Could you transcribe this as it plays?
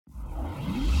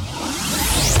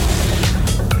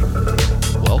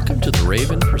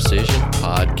Raven Precision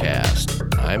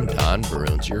Podcast. I'm Don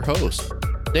Bruns, your host.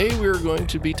 Today we're going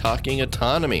to be talking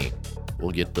autonomy.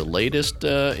 We'll get the latest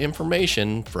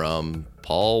information from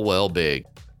Paul Welbig.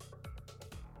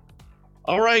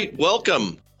 All right,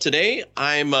 welcome. Today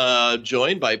I'm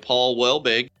joined by Paul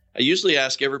Welbig. I usually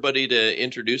ask everybody to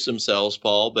introduce themselves,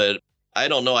 Paul, but I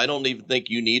don't know. I don't even think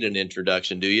you need an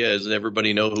introduction, do you? Does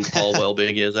everybody know who Paul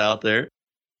Welbig is out there?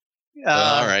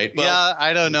 All right. Well, yeah,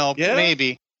 I don't know. yeah?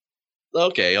 Maybe.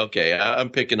 Okay. I'm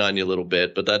picking on you a little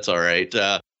bit, but that's all right.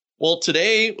 Well,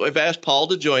 today I've asked Paul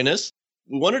to join us.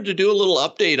 We wanted to do a little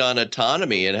update on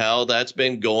autonomy and how that's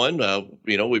been going.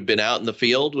 We've been out in the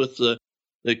field with the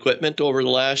equipment over the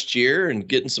last year and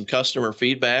getting some customer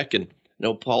feedback. And I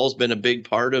know Paul's been a big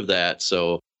part of that.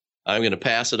 So I'm going to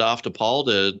pass it off to Paul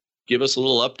to give us a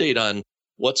little update on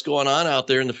what's going on out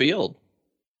there in the field.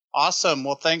 Awesome.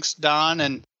 Well, thanks, Don.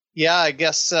 And yeah, I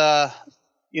guess,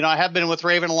 I have been with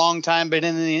Raven a long time, been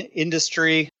in the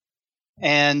industry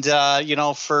and,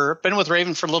 been with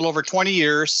Raven for a little over 20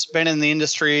 years, been in the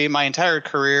industry my entire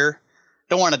career.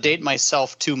 Don't want to date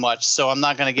myself too much, so I'm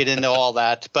not going to get into all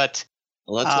that. But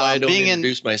well, that's why I don't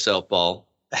introduce myself, Paul.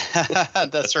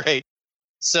 That's right.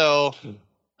 So,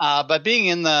 but being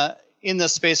in the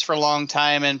space for a long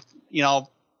time and,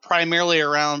 primarily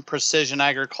around precision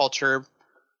agriculture,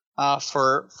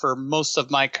 for most of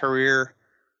my career.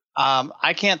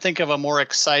 I can't think of a more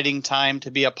exciting time to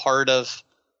be a part of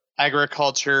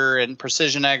agriculture and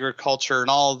precision agriculture and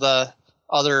all the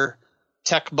other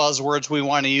tech buzzwords we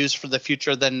want to use for the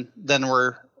future than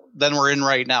we're in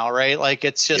right now, right? Like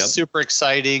it's just super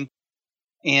exciting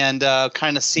and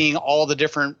kind of seeing all the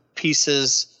different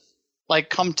pieces like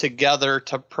come together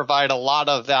to provide a lot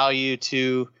of value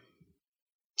to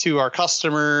our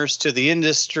customers, to the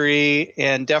industry,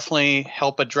 and definitely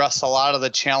help address a lot of the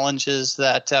challenges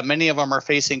that many of them are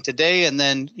facing today. And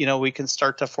then, we can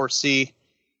start to foresee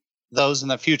those in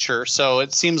the future. So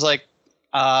it seems like,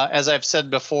 as I've said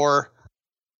before,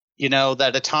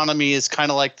 that autonomy is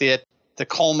kind of like the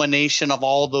culmination of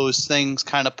all those things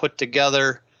kind of put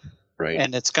together. Right.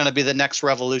 And it's going to be the next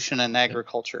revolution in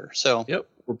agriculture. So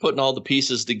we're putting all the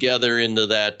pieces together into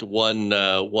that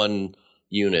one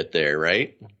unit there,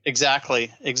 right?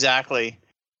 Exactly.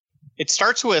 It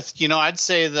starts with, I'd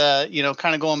say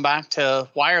kind of going back to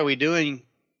why are we doing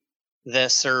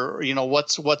this or,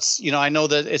 what's, I know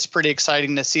that it's pretty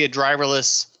exciting to see a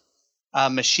driverless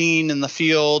machine in the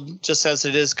field, just as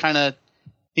it is kind of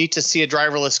neat to see a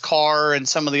driverless car and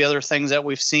some of the other things that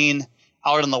we've seen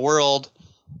out in the world.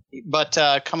 But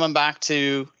coming back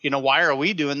to, why are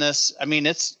we doing this? I mean,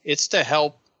 it's to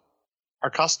help our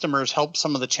customers help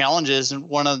some of the challenges. And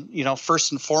one of,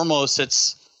 first and foremost,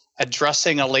 it's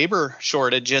addressing a labor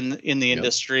shortage in the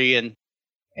industry. And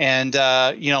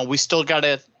we still got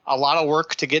a lot of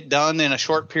work to get done in a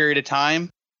short period of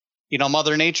time.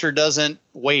 Mother Nature doesn't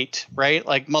wait, right?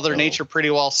 Like Mother Nature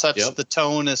pretty well sets the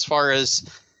tone as far as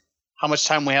how much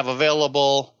time we have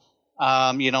available.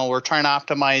 We're trying to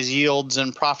optimize yields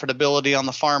and profitability on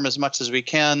the farm as much as we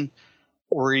can.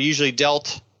 We're usually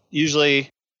dealt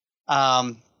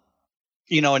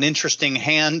an interesting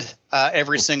hand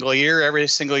every single year. Every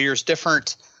single year is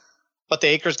different, but the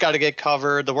acres got to get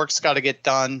covered. The work's got to get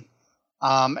done.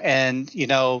 And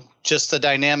just the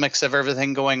dynamics of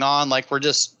everything going on. Like we're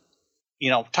just,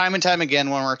 time and time again,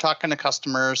 when we're talking to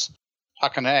customers,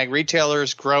 talking to ag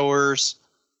retailers, growers,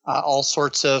 all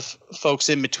sorts of folks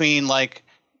in between, like,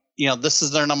 this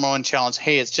is their number one challenge.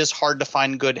 Hey, it's just hard to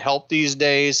find good help these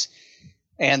days.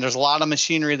 And there's a lot of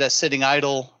machinery that's sitting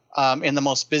idle in the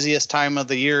most busiest time of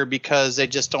the year because they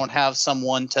just don't have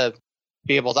someone to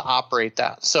be able to operate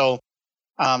that. So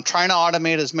trying to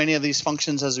automate as many of these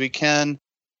functions as we can,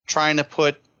 trying to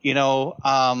put,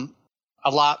 a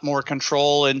lot more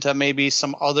control into maybe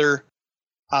some other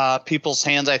people's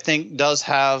hands, I think does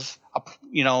have,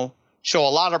 show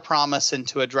a lot of promise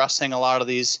into addressing a lot of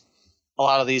these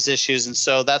issues. And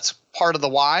so that's part of the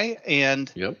why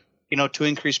and, to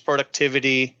increase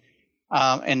productivity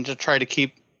and to try to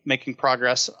keep making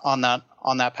progress on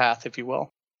that path, if you will.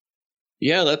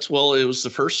 Yeah, it was the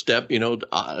first step,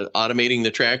 automating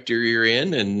the tractor you're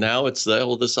in, and now it's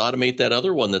let's automate that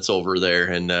other one that's over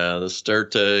there and let's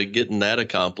start getting that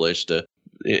accomplished.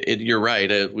 You're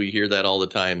right. We hear that all the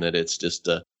time, that it's just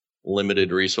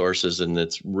limited resources, and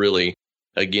it's really,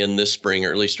 again, this spring,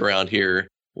 or at least around here,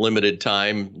 limited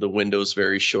time. The window's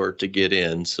very short to get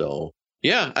in. So,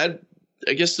 yeah,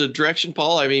 I guess the direction,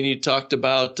 Paul, I mean, you talked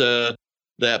about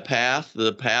that path,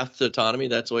 the path to autonomy.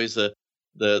 That's always the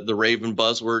Raven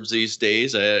buzzwords these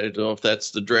days. I don't know if that's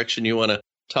the direction you want to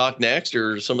talk next,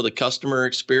 or some of the customer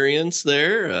experience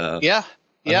there. How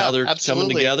they're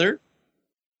absolutely. coming together.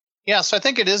 Yeah, so I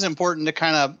think it is important to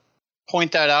kind of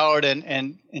point that out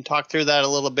and talk through that a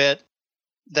little bit.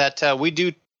 That we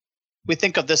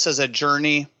think of this as a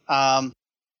journey, and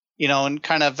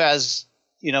kind of as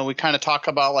we kind of talk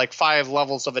about like 5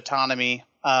 levels of autonomy.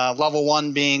 Level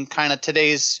 1 being kind of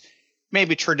today's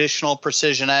maybe traditional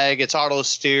precision ag. It's auto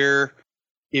steer.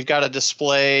 You've got a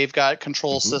display. You've got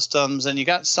control systems, and you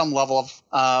got some level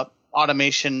of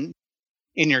automation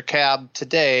in your cab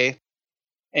today.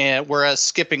 And whereas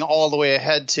skipping all the way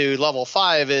ahead to level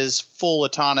 5 is full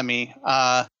autonomy.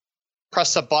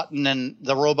 Press a button and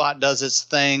the robot does its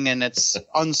thing, and it's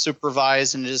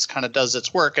unsupervised and it just kind of does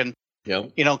its work. And,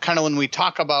 kind of when we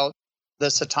talk about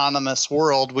this autonomous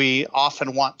world, we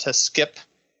often want to skip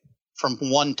from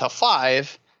 1 to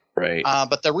 5. Right.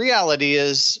 But the reality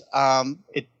is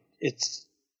it's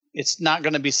not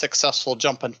going to be successful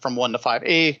jumping from 1 to 5.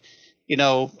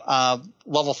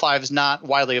 Level 5 is not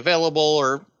widely available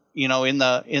or, in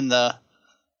the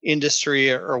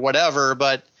industry or whatever,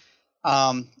 but,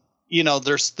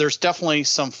 there's definitely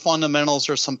some fundamentals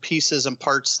or some pieces and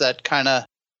parts that kind of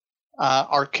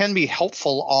can be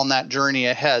helpful on that journey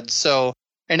ahead. So,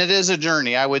 and it is a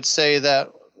journey. I would say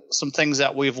that some things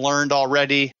that we've learned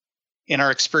already in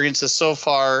our experiences so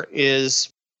far is,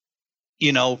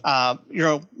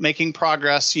 making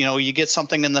progress. You get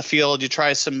something in the field, you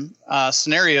try some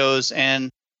scenarios, and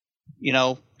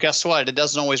guess what? It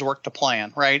doesn't always work to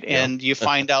plan, right? Yeah. And you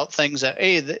find out things that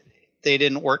they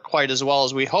didn't work quite as well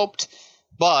as we hoped.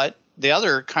 But the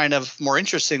other kind of more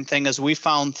interesting thing is we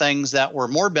found things that were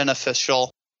more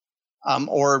beneficial,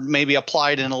 or maybe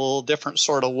applied in a little different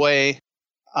sort of way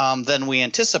than we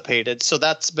anticipated. So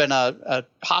that's been a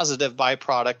positive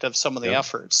byproduct of some of the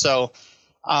efforts. So,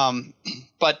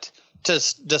 but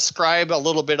to describe a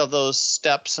little bit of those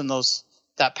steps and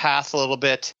that path a little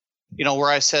bit,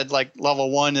 where I said like level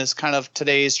 1 is kind of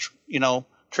today's,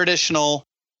 traditional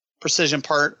precision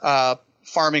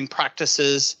farming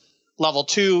practices. Level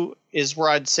 2 is where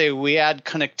I'd say we add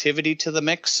connectivity to the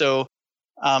mix. So,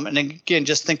 and again,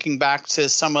 just thinking back to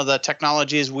some of the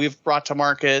technologies we've brought to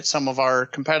market, some of our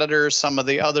competitors, some of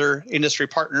the other industry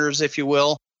partners, if you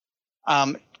will,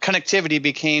 connectivity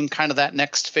became kind of that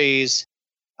next phase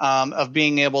of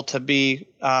being able to be,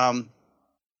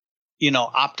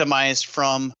 optimized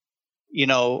from,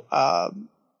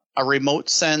 a remote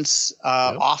sense,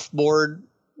 off-board,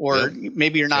 or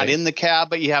maybe you're not in the cab,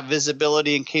 but you have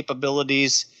visibility and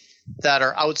capabilities that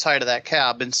are outside of that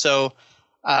cab. And so,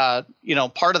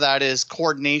 part of that is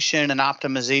coordination and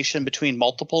optimization between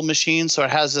multiple machines. So it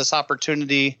has this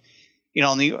opportunity,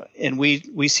 and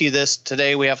we see this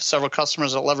today. We have several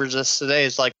customers that leverage this today.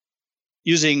 It's like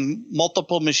using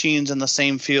multiple machines in the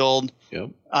same field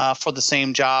for the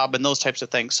same job and those types of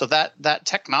things. So that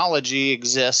technology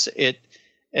exists.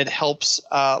 It helps,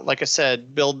 like I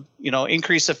said, build,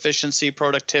 increase efficiency,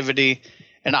 productivity,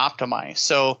 and optimize.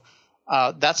 So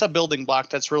that's a building block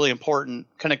that's really important.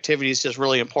 Connectivity is just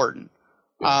really important.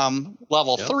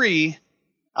 Level 3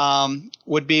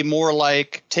 would be more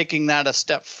like taking that a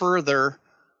step further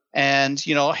and,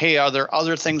 hey, are there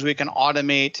other things we can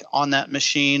automate on that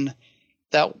machine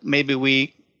that maybe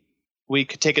we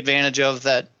could take advantage of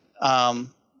that, on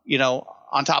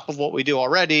top of what we do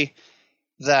already,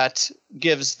 that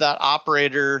gives that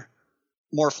operator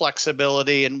more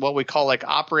flexibility and what we call like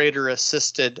operator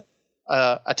assisted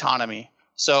autonomy.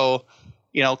 So,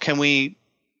 can we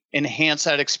enhance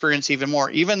that experience even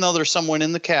more? Even though there's someone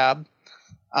in the cab,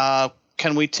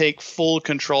 can we take full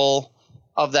control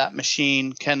of that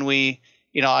machine? Can we,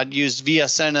 I'd use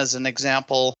VSN as an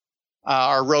example,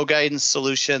 our row guidance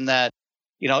solution that,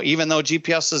 even though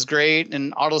GPS is great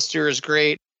and auto steer is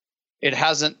great, it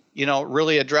hasn't,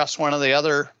 really addressed one of the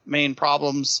other main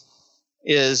problems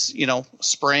is,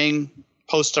 spraying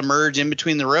post-emerge in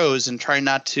between the rows and trying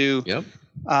not to,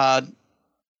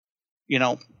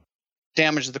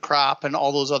 damage the crop and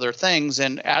all those other things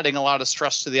and adding a lot of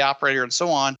stress to the operator and so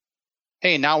on.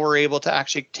 Hey, now we're able to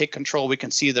actually take control. We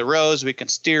can see the rows, we can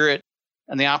steer it,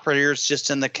 and the operator is just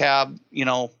in the cab,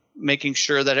 making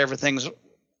sure that everything's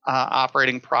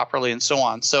operating properly and so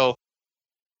on. So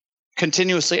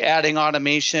continuously adding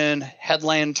automation,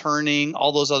 headland turning,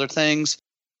 all those other things,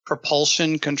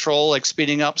 propulsion control, like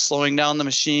speeding up, slowing down the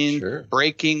machine,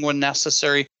 braking when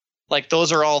necessary. Like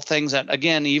those are all things that,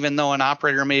 again, even though an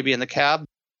operator may be in the cab,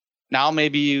 now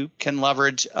maybe you can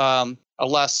leverage a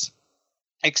less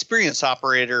experienced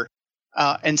operator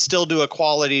and still do a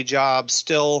quality job,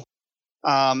 still,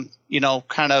 kind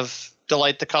of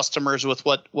delight the customers with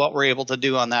what we're able to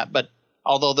do on that. But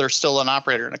although there's still an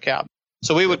operator in a cab.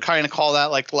 So we would kind of call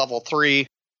that like level 3.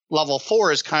 Level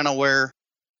 4 is kind of where,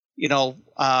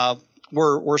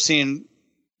 we're seeing,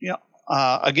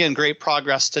 again, great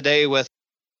progress today with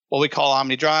what we call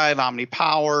OmniDrive,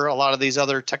 OmniPower, a lot of these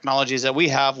other technologies that we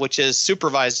have, which is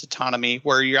supervised autonomy,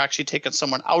 where you're actually taking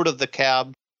someone out of the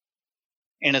cab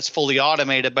and it's fully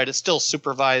automated, but it's still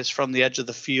supervised from the edge of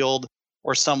the field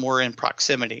or somewhere in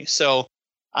proximity. So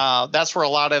that's where a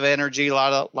lot of energy, a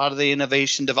lot of the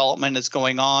innovation development is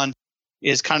going on,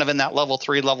 is kind of in that level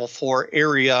 3, level 4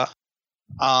 area,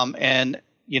 and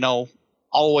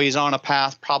always on a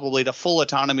path probably to full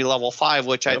autonomy level 5,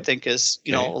 which I think is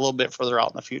a little bit further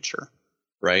out in the future.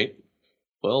 Right.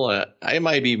 Well, I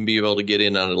might even be able to get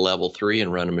in on a level 3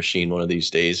 and run a machine one of these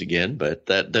days again, but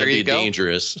that'd be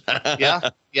dangerous. Yeah.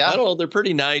 I don't know. They're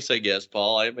pretty nice, I guess,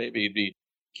 Paul. I maybe be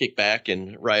kick back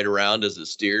and ride around as it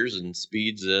steers and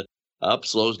speeds up,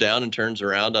 slows down, and turns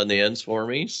around on the ends for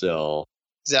me. So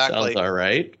exactly. Sounds all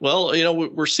right. Well,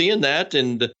 we're seeing that,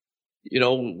 and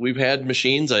we've had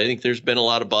machines. I think there's been a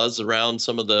lot of buzz around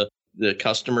some of the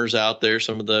customers out there,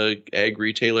 some of the ag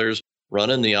retailers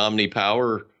running the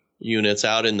OmniPower units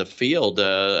out in the field.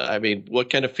 What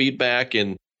kind of feedback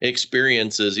and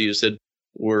experiences? You said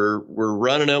we're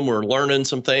running them, we're learning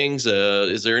some things.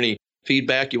 Is there any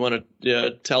feedback you want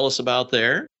to tell us about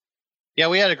there? Yeah,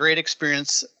 we had a great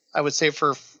experience, I would say,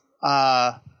 for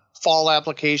fall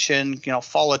application,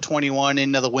 fall of 21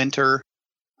 into the winter,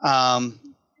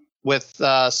 with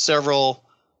several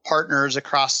partners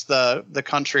across the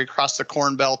country, across the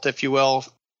Corn Belt, if you will,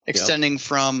 extending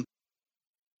from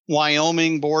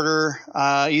Wyoming border,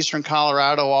 eastern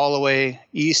Colorado, all the way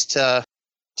east to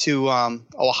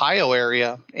Ohio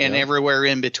area, and everywhere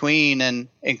in between, and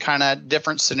kind of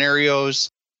different scenarios.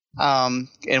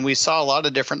 And we saw a lot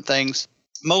of different things.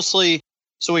 Mostly,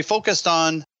 so we focused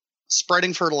on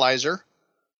spreading fertilizer.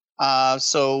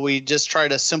 So we just try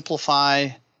to simplify,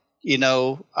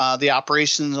 the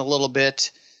operations a little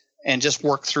bit, and just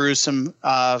work through some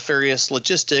various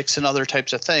logistics and other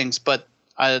types of things. But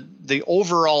the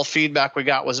overall feedback we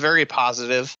got was very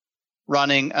positive.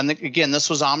 Running, and again, this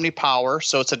was OmniPower,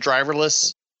 so it's a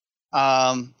driverless,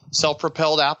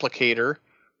 self-propelled applicator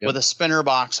with a spinner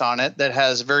box on it that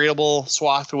has variable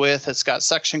swath width. It's got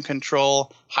section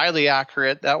control, highly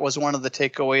accurate. That was one of the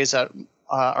takeaways that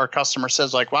our customer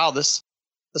says, like, wow, this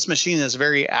machine is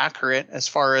very accurate as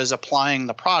far as applying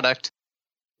the product.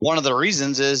 One of the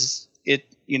reasons is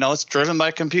it's driven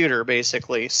by computer,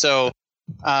 basically. So,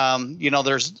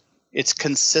 it's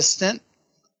consistent.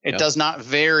 It does not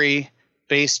vary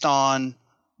based on,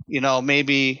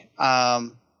 maybe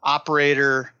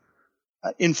operator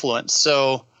influence.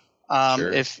 So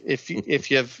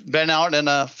if you've been out in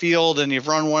a field and you've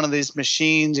run one of these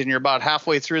machines and you're about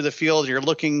halfway through the field, you're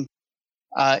looking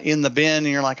in the bin and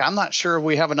you're like, I'm not sure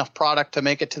we have enough product to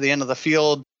make it to the end of the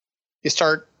field. You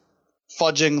start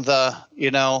fudging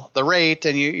the rate,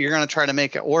 and you're going to try to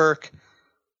make it work.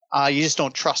 You just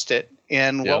don't trust it.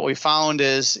 And what we found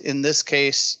is, in this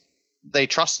case, they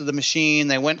trusted the machine,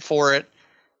 they went for it,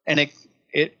 and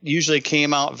it usually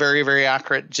came out very, very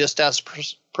accurate, just as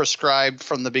prescribed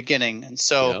from the beginning. And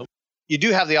so you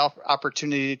do have the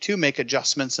opportunity to make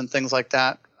adjustments and things like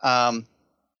that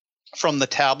from the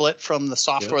tablet, from the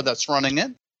software that's running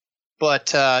it.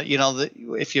 But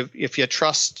if you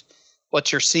trust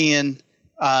what you're seeing,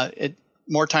 it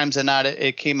more times than not,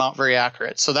 it came out very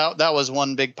accurate. So that was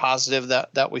one big positive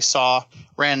that we saw.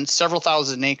 Ran several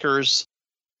thousand acres,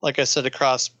 like I said,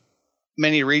 across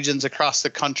many regions across the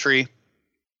country.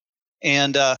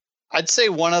 And I'd say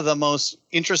one of the most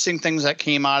interesting things that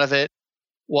came out of it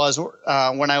was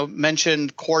when I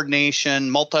mentioned coordination,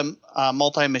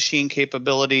 multi-machine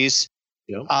capabilities.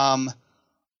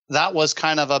 That was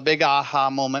kind of a big aha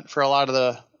moment for a lot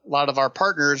of our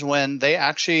partners, when they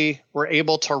actually were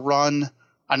able to run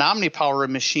an OmniPower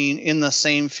machine in the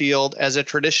same field as a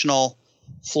traditional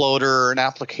floater or an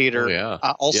applicator,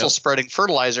 also spreading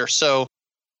fertilizer. So,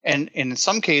 and in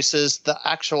some cases, the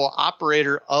actual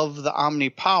operator of the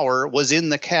OmniPower was in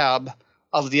the cab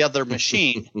of the other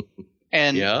machine.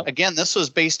 And again, this was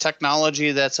base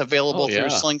technology that's available through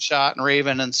Slingshot and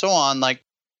Raven and so on. Like,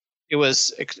 it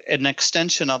was an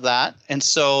extension of that. And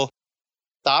so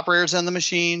the operator's in the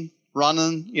machine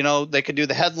running, they could do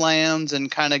the headlands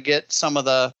and kind of get some of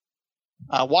the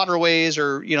waterways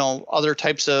or, other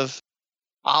types of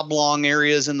oblong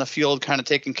areas in the field kind of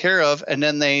taken care of. And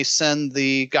then they send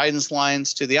the guidance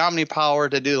lines to the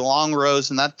OmniPower to do the long rows,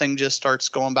 and that thing just starts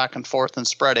going back and forth and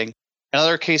spreading. In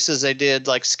other cases, they did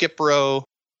like skip row,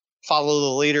 follow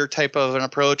the leader type of an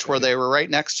approach where they were right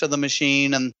next to the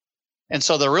machine. And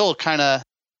so the real kind of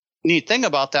neat thing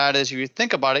about that is, if you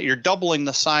think about it, you're doubling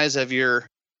the size of your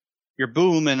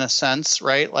boom in a sense,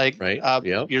 right? Like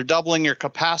you're doubling your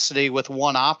capacity with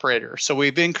one operator. So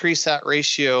we've increased that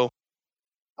ratio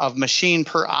of machine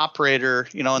per operator.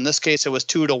 In this case, it was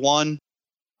 2 to 1.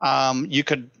 You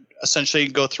could essentially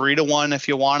go 3 to 1 if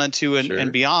you wanted to,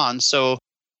 and beyond. So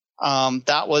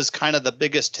that was kind of the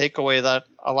biggest takeaway that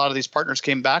a lot of these partners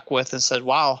came back with and said,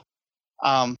 "Wow,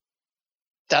 they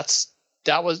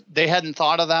hadn't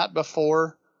thought of that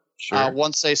before." Sure.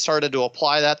 Once they started to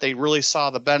apply that, they really saw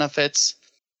the benefits,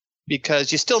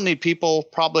 because you still need people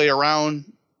probably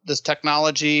around this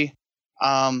technology,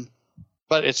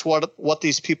 but it's what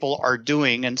these people are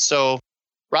doing. And so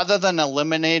rather than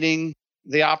eliminating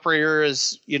the operator,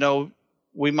 as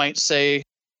we might say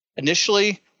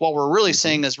initially, what we're really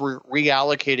saying is we're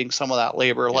reallocating some of that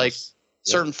labor. Yes. Like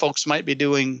certain folks might be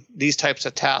doing these types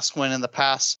of tasks when in the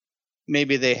past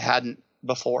maybe they hadn't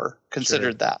before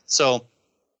considered that. So,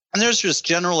 and there's just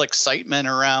general excitement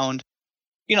around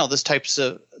this type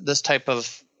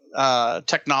of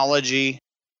technology.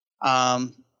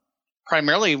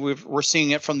 Primarily, we're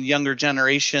seeing it from the younger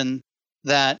generation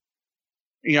that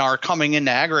are coming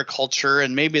into agriculture,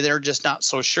 and maybe they're just not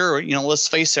so sure. Let's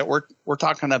face it, we're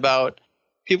talking about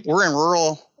people. We're in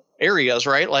rural areas,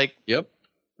 right? Like, yep.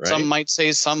 Right. Some might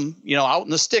say some out in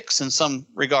the sticks in some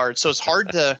regard. So it's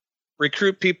hard to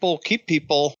recruit people, keep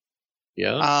people.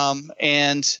 Yeah.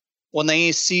 And when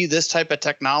they see this type of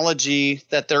technology,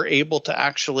 that they're able to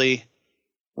actually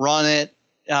run it,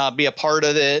 be a part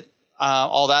of it,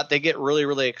 all that, they get really,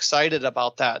 really excited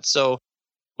about that. So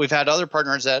we've had other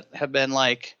partners that have been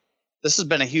like, this has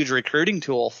been a huge recruiting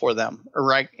tool for them,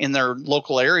 right, in their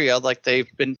local area. Like they've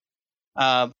been,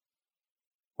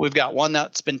 we've got one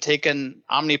that's been taking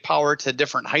OmniPower to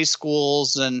different high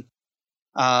schools and,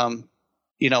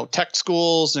 tech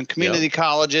schools and community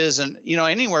colleges and,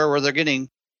 anywhere where they're getting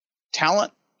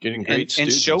talent, getting great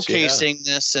and students, showcasing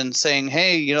this and saying,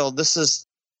 hey, this is,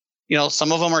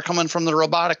 some of them are coming from the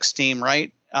robotics team,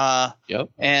 right? Yep.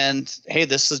 And hey,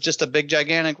 this is just a big,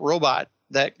 gigantic robot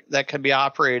that can be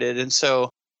operated. And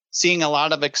so seeing a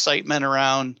lot of excitement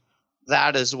around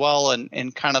that as well,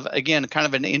 and kind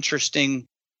of an interesting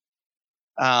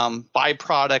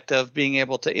byproduct of being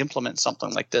able to implement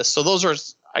something like this. So those are,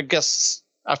 I guess,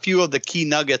 a few of the key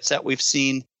nuggets that we've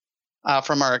seen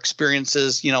from our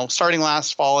experiences, starting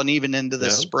last fall and even into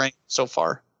this spring so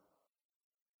far.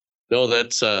 No,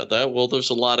 that's well,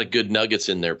 there's a lot of good nuggets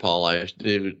in there, Paul. I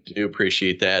do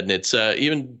appreciate that. And it's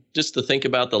even just to think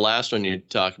about the last one you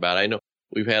talked about. I know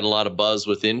we've had a lot of buzz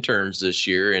with interns this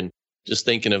year, and just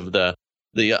thinking of the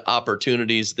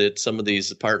opportunities that some of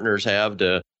these partners have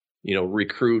to,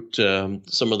 recruit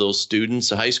some of those students,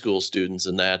 high school students,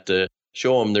 and that to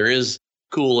show them there is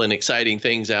cool and exciting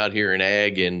things out here in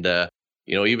ag. And,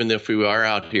 even if we are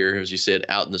out here, as you said,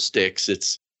 out in the sticks,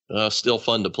 it's still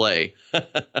fun to play.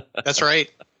 That's right.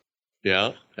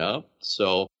 Yeah.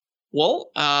 So, well,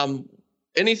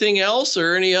 anything else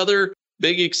or any other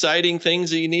big exciting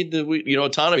things that you need to?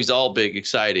 Autonomy's all big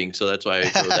exciting, so that's why I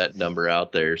throw that number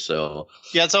out there. So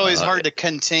yeah, it's always hard to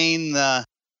contain the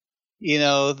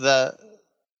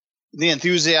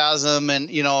enthusiasm and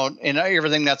and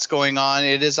everything that's going on.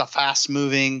 It is a fast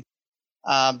moving,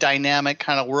 dynamic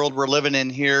kind of world we're living in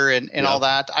here, and all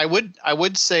that. I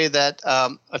would say that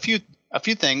a few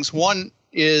things. One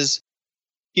is,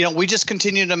 we just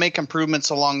continue to make improvements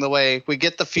along the way. We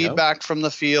get the feedback from the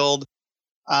field.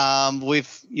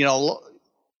 We've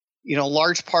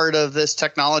large part of this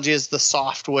technology is the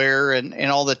software and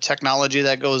all the technology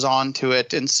that goes on to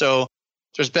it, and so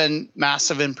there's been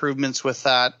massive improvements with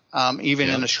that, even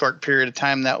in a short period of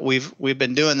time that we've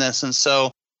been doing this. And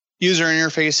so user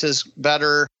interface is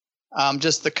better.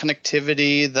 Just the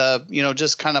connectivity,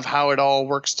 just kind of how it all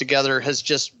works together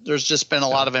there's just been a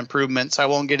lot of improvements. I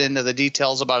won't get into the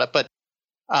details about it, but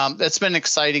it's been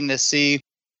exciting to see.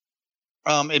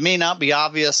 It may not be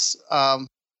obvious, but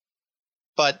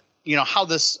how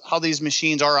these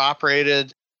machines are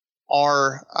operated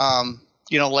are,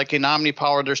 like in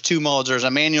OmniPower, there's two modes. There's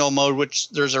a manual mode, which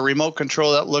there's a remote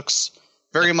control that looks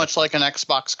very much like an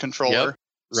Xbox controller. Yep,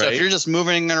 so if you're just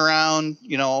moving it around,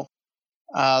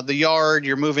 the yard,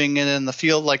 you're moving it in the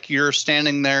field, like you're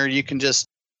standing there, you can just,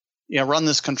 run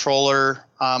this controller.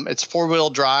 It's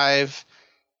 4-wheel drive,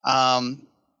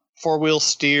 4-wheel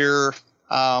steer,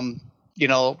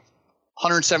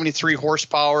 173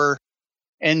 horsepower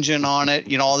engine on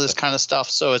it, all this kind of stuff.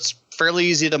 So it's fairly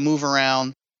easy to move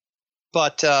around.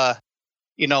 But,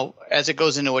 as it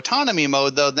goes into autonomy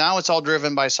mode, though, now it's all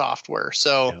driven by software.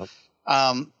 So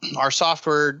our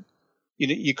software,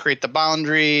 you create the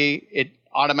boundary. It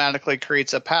automatically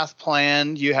creates a path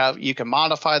plan. You can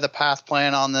modify the path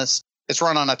plan on this. It's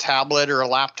run on a tablet or a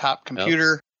laptop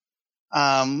computer.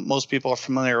 Most people are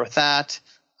familiar with that.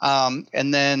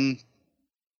 And then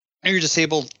And you're just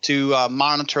able to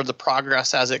monitor the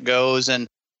progress as it goes, and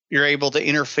you're able to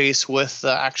interface with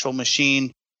the actual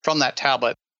machine from that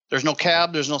tablet. There's no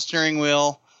cab, there's no steering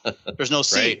wheel, there's no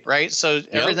seat, right? So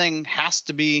everything has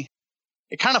to be,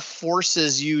 it kind of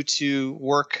forces you to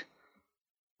work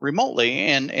remotely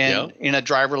and in a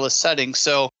driverless setting.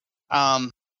 So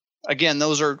again,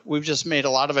 we've just made a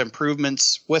lot of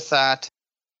improvements with that.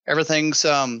 Everything's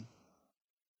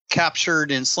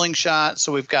captured in Slingshot.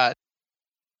 So we've got,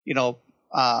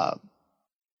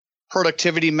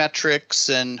 productivity metrics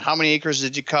and how many acres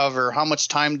did you cover? How much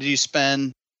time did you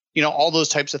spend? All those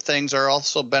types of things are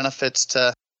also benefits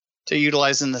to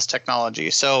utilizing this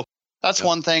technology. So that's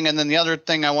one thing. And then the other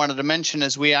thing I wanted to mention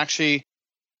is we actually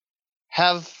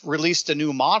have released a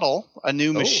new model, a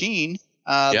new machine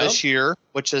this year,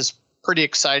 which is pretty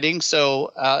exciting.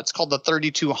 So it's called the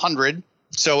 3200.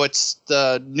 So it's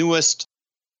the newest,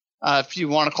 if you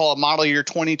want to call it model year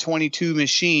 2022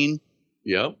 machine.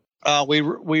 Yep.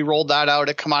 We rolled that out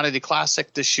at Commodity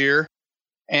Classic this year,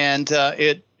 and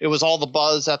it was all the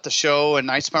buzz at the show. And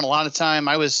I spent a lot of time.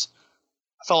 I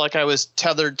felt like I was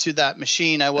tethered to that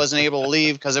machine. I wasn't able to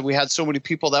leave because we had so many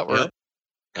people that were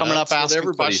coming up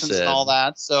asking questions and all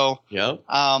that. So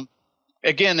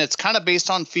again, it's kind of based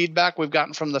on feedback we've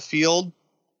gotten from the field.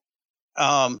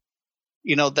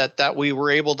 That we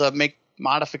were able to make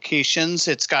modifications.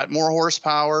 It's got more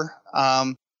horsepower,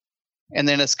 and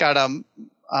then it's got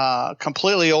a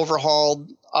completely overhauled,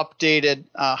 updated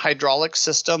hydraulic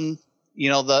system.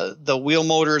 The wheel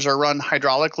motors are run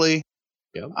hydraulically,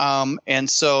 and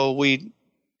so we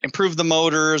improved the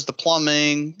motors, the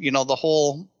plumbing, the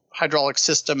whole hydraulic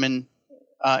system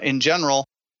in general,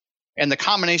 and the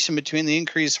combination between the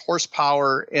increased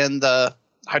horsepower and the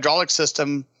hydraulic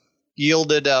system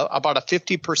yielded about a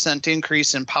 50%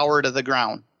 increase in power to the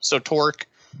ground. So torque,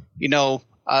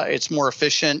 it's more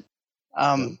efficient.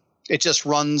 It just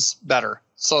runs better.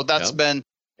 So that's been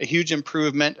a huge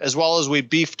improvement, as well as we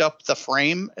beefed up the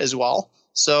frame as well.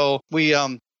 So we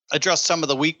addressed some of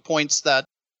the weak points that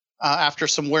after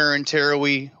some wear and tear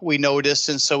we noticed,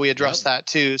 and so we addressed that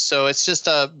too. So it's just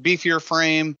a beefier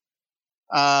frame,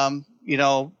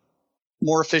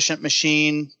 more efficient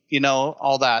machine,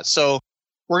 all that. So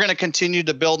we're going to continue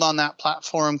to build on that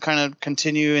platform, kind of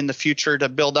continue in the future to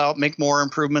build out, make more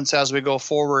improvements as we go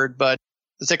forward. But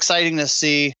it's exciting to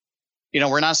see,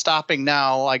 we're not stopping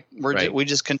now. Like we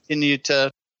just continue to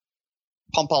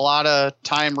pump a lot of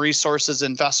time, resources,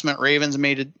 investment. Raven's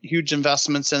made huge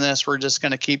investments in this. We're just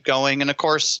going to keep going. And of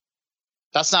course,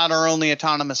 that's not our only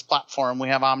autonomous platform. We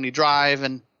have OmniDrive,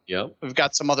 and we've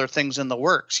got some other things in the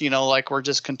works, like we're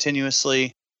just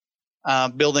continuously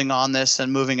building on this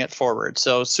and moving it forward.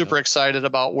 So super excited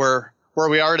about where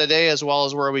we are today, as well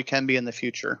as where we can be in the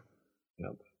future.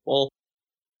 Well,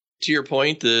 to your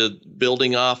point, the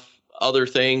building off other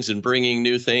things and bringing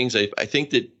new things, I think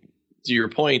that, to your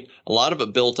point, a lot of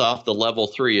it built off the level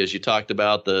 3, as you talked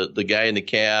about the guy in the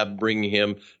cab, bringing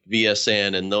him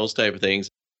VSN and those type of things.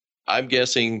 I'm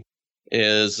guessing,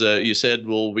 as you said,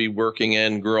 we'll be working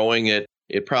and growing it.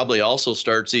 It probably also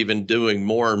starts even doing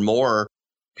more and more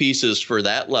pieces for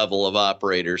that level of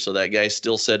operator. So that guy's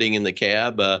still sitting in the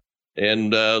cab.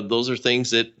 And those are things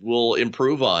that we'll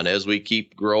improve on as we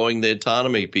keep growing the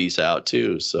autonomy piece out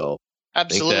too. So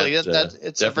absolutely,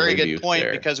 it's a very good point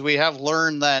there, because we have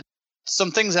learned that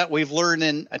some things that we've learned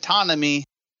in autonomy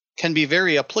can be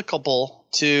very applicable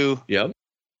to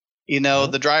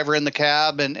the driver in the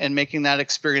cab and making that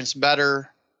experience better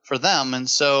for them. And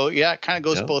so it kind of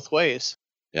goes both ways.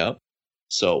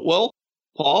 So well,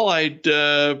 Paul, I'd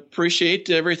appreciate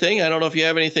everything. I don't know if you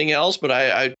have anything else, but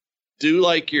I do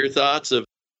like your thoughts of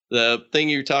the thing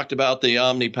you talked about, the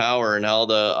OmniPower, and how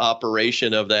the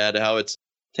operation of that, how it's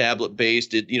tablet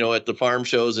based. At the farm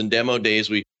shows and demo days,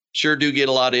 we sure do get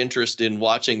a lot of interest in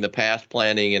watching the path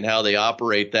planning and how they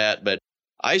operate that. But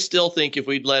I still think if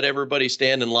we'd let everybody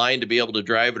stand in line to be able to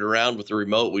drive it around with the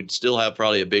remote, we'd still have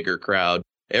probably a bigger crowd.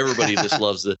 Everybody just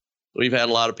loves we've had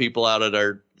a lot of people out at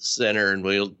our center, and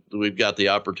we've got the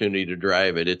opportunity to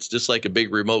drive it. It's just like a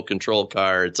big remote control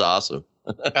car. It's awesome.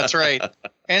 That's right.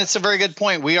 And it's a very good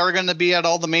point. We are going to be at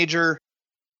all the major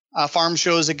farm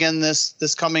shows again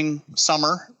this coming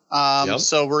summer.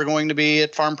 So we're going to be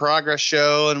at Farm Progress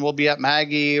Show, and we'll be at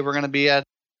Maggie. We're going to be at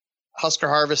Husker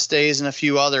Harvest Days and a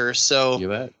few others. So you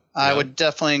bet. I would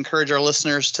definitely encourage our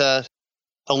listeners to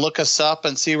look us up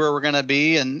and see where we're going to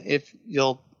be. And if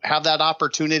you'll have that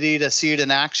opportunity to see it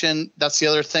in action, that's the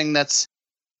other thing that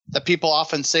people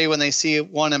often say when they see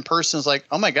one in person, is like,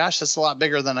 oh my gosh, that's a lot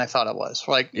bigger than I thought it was.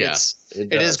 Like it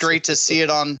is great to see it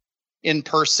in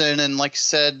person. And like I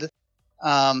said,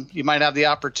 you might have the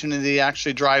opportunity to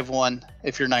actually drive one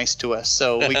if you're nice to us.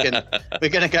 So we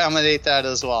can accommodate that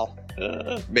as well.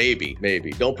 Maybe.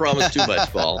 Don't promise too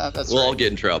much, Paul. We'll all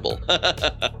get in trouble.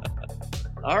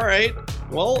 All right.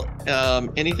 Well,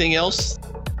 anything else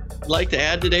you'd like to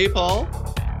add today, Paul?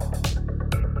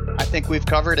 I think we've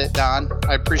covered it, Don.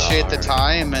 I appreciate the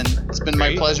time, and it's been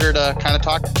my pleasure to kind of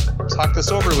talk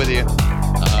this over with you.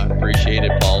 Appreciate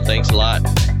it, Paul. Thanks a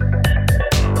lot.